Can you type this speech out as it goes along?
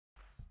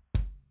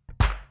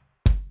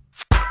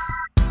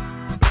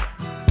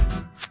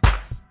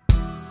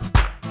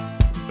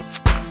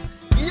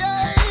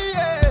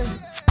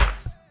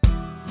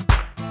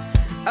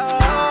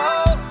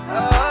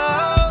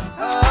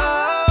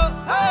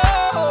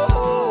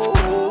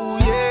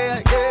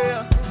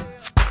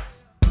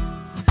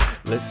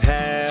Let's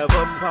have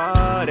a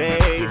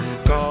party,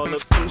 call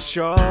up some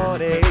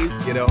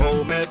shorties, get a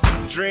whole mess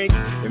of drinks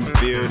and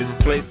fill this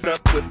place up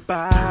with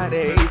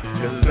bodies.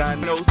 Cause I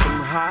know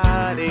some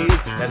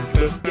hotties that's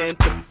looking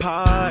to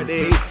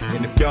party,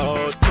 and if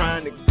y'all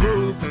trying to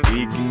groove,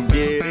 we can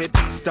get it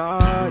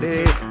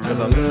started. Cause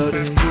I love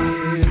to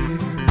hear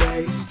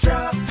bass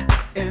drop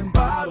and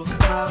bottles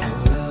pop.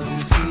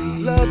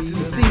 Love to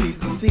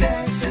see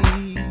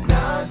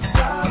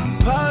non-stop,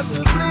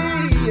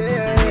 possibly,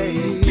 yeah.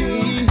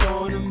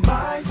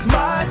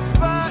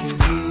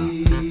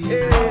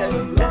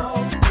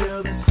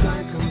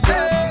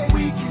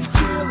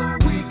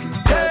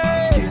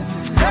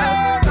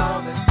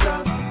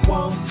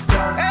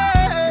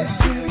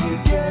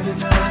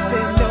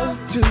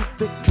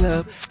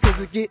 Cause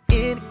I get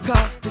in, it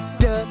costs a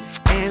dub,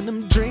 and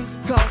them drinks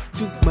cost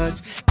too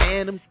much,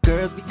 and them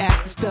girls be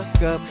acting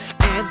stuck up,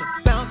 and the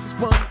bouncers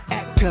wanna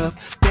act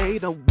tough. They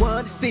don't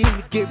wanna see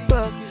me get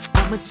bucked.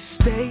 I'ma just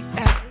stay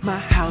at my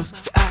house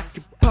where I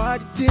can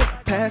party till I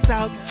pass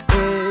out.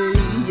 Hey,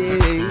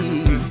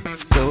 yeah.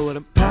 So when I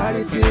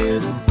party till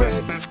the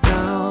break of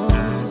dawn,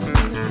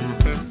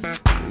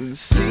 the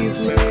seas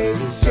made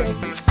me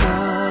shake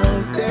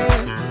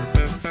something,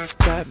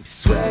 got me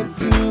sweating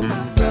through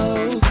my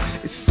clothes.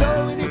 There's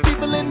so many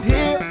people in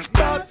here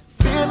about to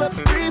feel a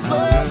free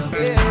fall.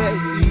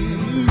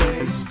 Yeah.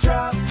 Bass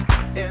drop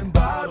and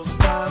bottles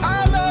pop.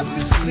 I love to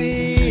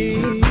see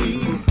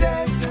people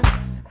dancing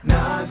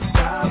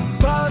non-stop.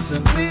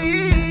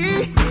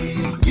 Possibly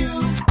me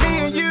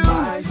and you,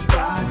 my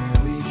spot.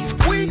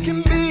 We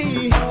can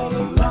be all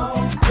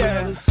alone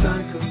till the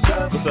sun comes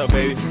up. What's up,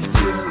 baby?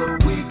 Chill or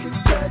we can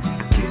touch,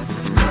 kiss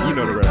and love. You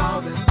know the rest.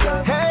 All this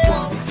stuff. Hey,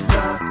 won't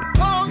stop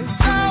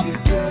until you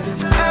get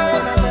enough.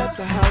 When I left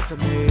the house, I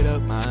made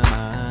up my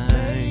mind.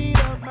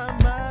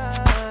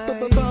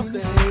 Bump the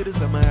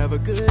haters, I'ma have a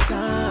good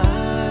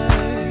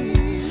time.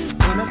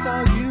 When I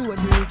saw you, I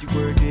knew you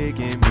were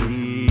digging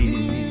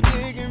me.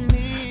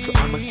 So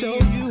I'ma show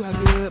you how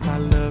good my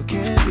love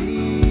can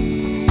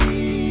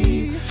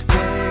be.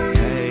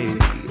 Hey,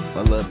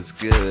 my love is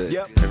good.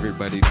 Yep.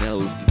 Everybody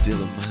knows the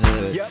deal in my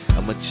hood. Yep.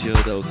 I'ma chill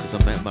though, cause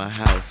I'm at my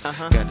house.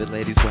 Got the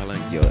ladies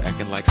wildin', yo,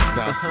 acting like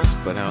spouses,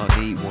 but I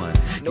don't need one.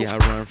 Nope. Yeah, I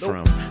run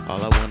from.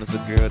 All I want is a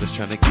girl that's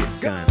tryna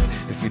get gunned.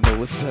 If you know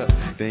what's up,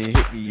 then you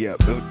hit me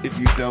up. If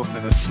you don't,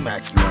 then I'll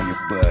smack you on your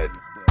butt.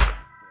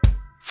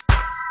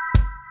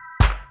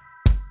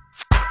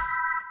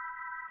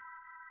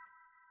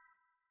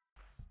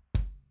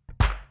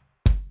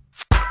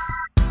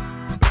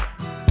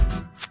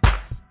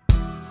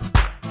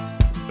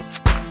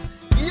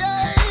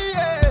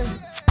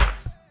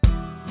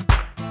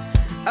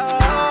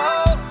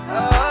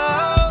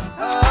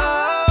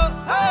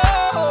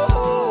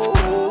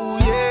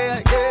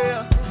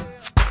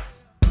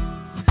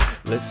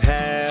 Let's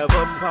have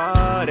a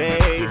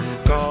party,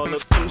 call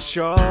up some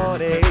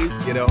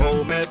shorties, get a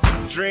whole mess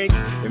of drinks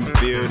and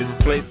fill this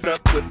place up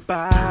with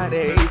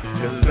bodies.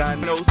 Cause I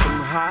know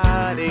some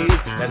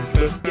hotties that's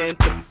looking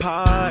to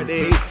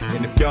party,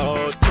 and if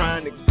y'all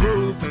trying to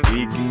groove,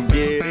 we can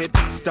get it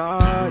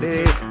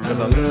started.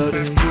 Cause I love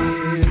to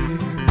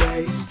hear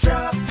bass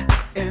drop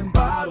and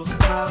bottles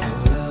pop.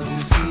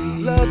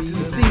 Love to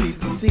see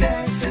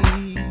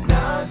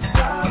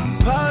non-stop,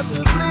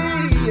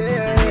 possibly,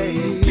 yeah.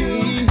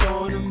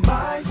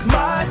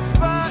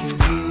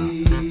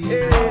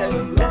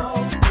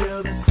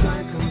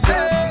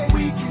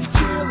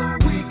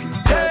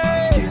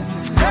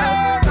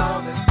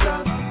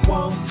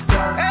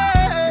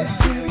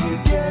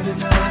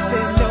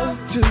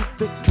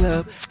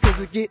 Cause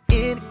I get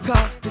in, it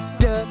costs a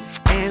dub,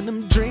 and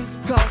them drinks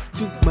cost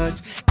too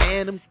much,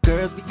 and them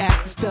girls be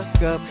acting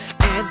stuck up,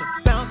 and the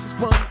bouncers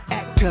wanna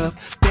act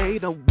tough. They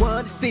don't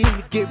wanna see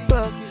me get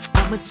bucked.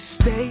 I'ma just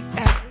stay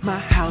at my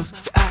house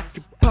where I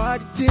can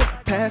party till I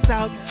pass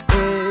out.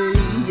 Hey,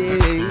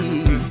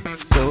 yeah.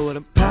 So when I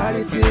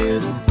party till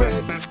the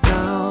break of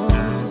dawn,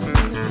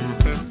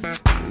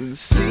 the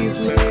seas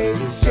made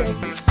me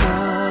shake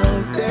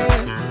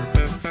something,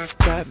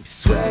 got me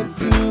sweating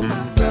through my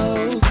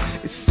clothes.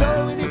 There's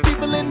so many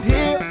people in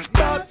here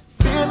about to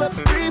feel a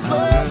free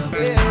fall.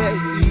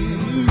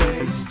 Yeah.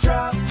 Bass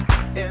drop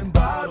and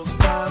bottles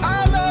pop.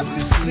 I love to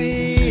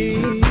see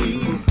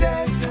people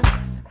dancing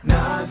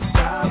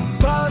non-stop.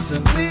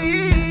 Possibly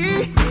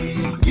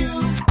me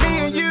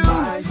and you,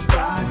 my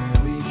spot.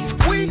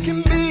 We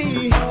can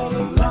be all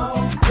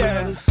alone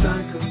till the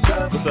sun comes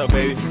up. What's up,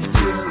 baby?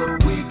 Chill or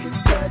we can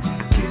touch,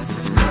 kiss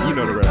and love. You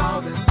know the rest.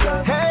 All this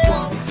stuff. Hey,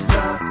 won't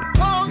stop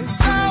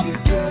until you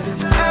get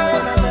enough.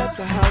 When I left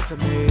the house, I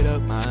made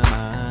up my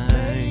mind.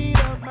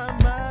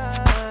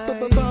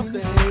 Bump the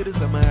haters,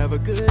 I'ma have a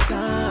good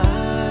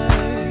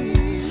time.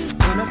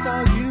 When I saw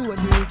you, I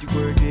knew you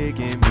were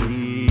digging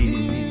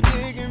me.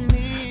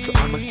 So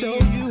I'ma show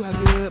you how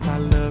good my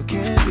love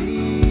can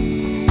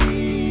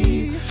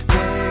be.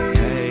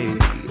 Hey,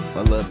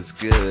 my love is good.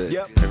 good.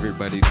 Yep.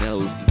 Everybody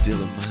knows the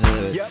deal in my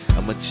hood. Yep.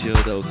 I'ma chill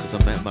though, cause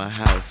I'm at my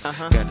house.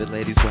 Got the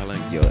ladies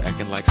wildin', yo,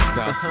 acting like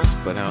spouses,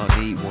 but I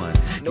don't need one.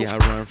 Nope. Yeah, I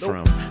run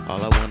from.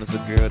 All I want is a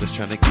girl that's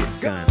tryna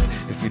get gun.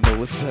 If you know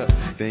what's up,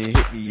 then you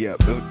hit me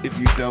up. If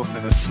you don't,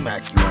 then I'll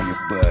smack you on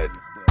your butt.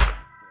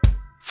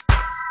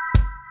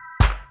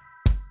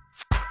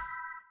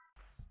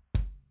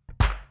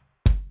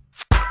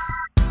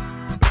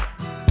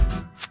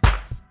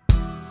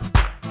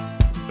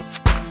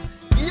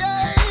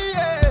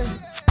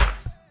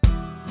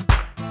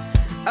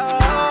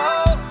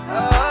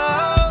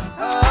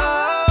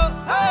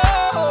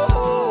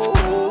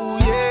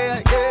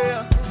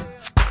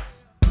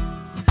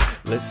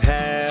 Let's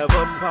have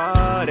a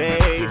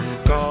party,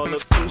 call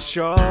up some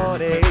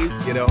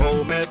shorties, get a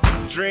whole mess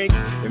of drinks,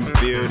 and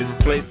fill this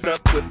place up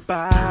with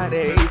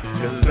bodies.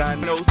 Cause I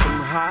know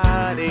some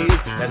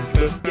hotties that's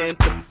looking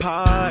to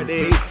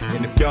party.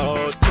 And if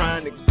y'all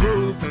trying to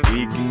groove,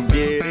 we can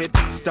get it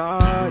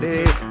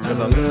started.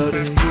 Cause I love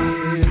to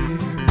hear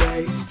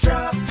bass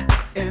drop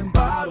and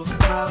bottles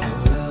pop.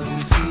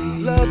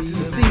 Love to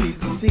see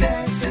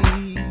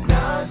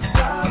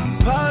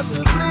non-stop,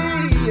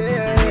 possibly,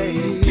 yeah.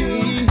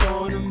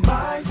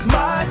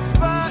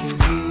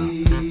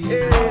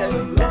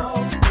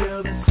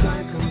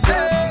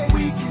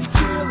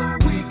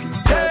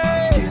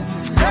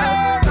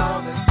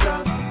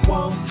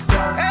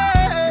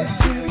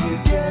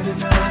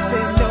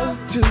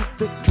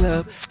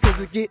 Cause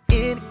I get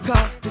in, it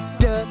costs a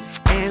dub,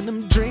 and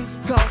them drinks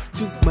cost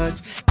too much,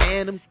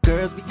 and them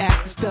girls be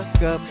acting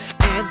stuck up,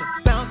 and the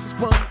bouncers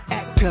won't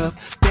act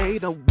tough. They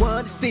don't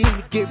wanna see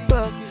me get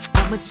bucked.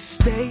 I'ma just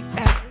stay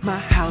at my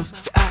house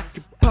where I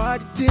can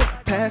party till I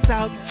pass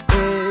out.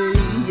 Hey,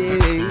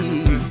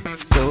 yeah.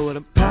 So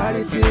I'm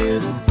party till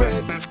the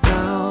break of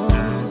dawn.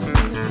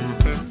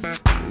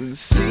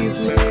 Sees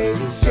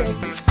ladies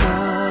shaking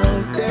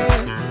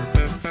something,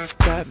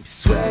 got me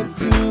sweating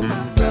through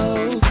my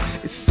clothes.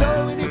 There's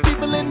so many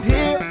people in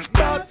here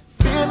about to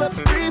feel a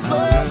free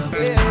fall.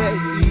 Yeah.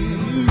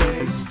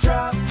 Bass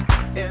drop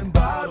and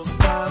bottles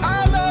pop.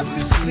 I love to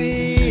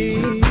see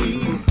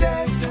people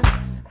dancing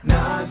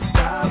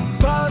non-stop.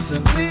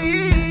 Possibly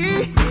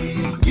me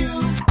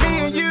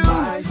and you,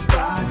 my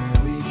spot.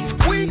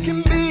 We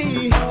can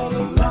be all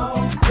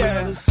alone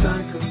till the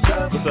sun comes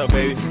up. What's up,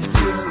 baby? We can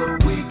chill or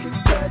we can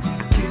touch,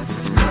 kiss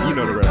and hug. You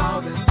know the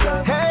rest.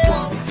 Hey.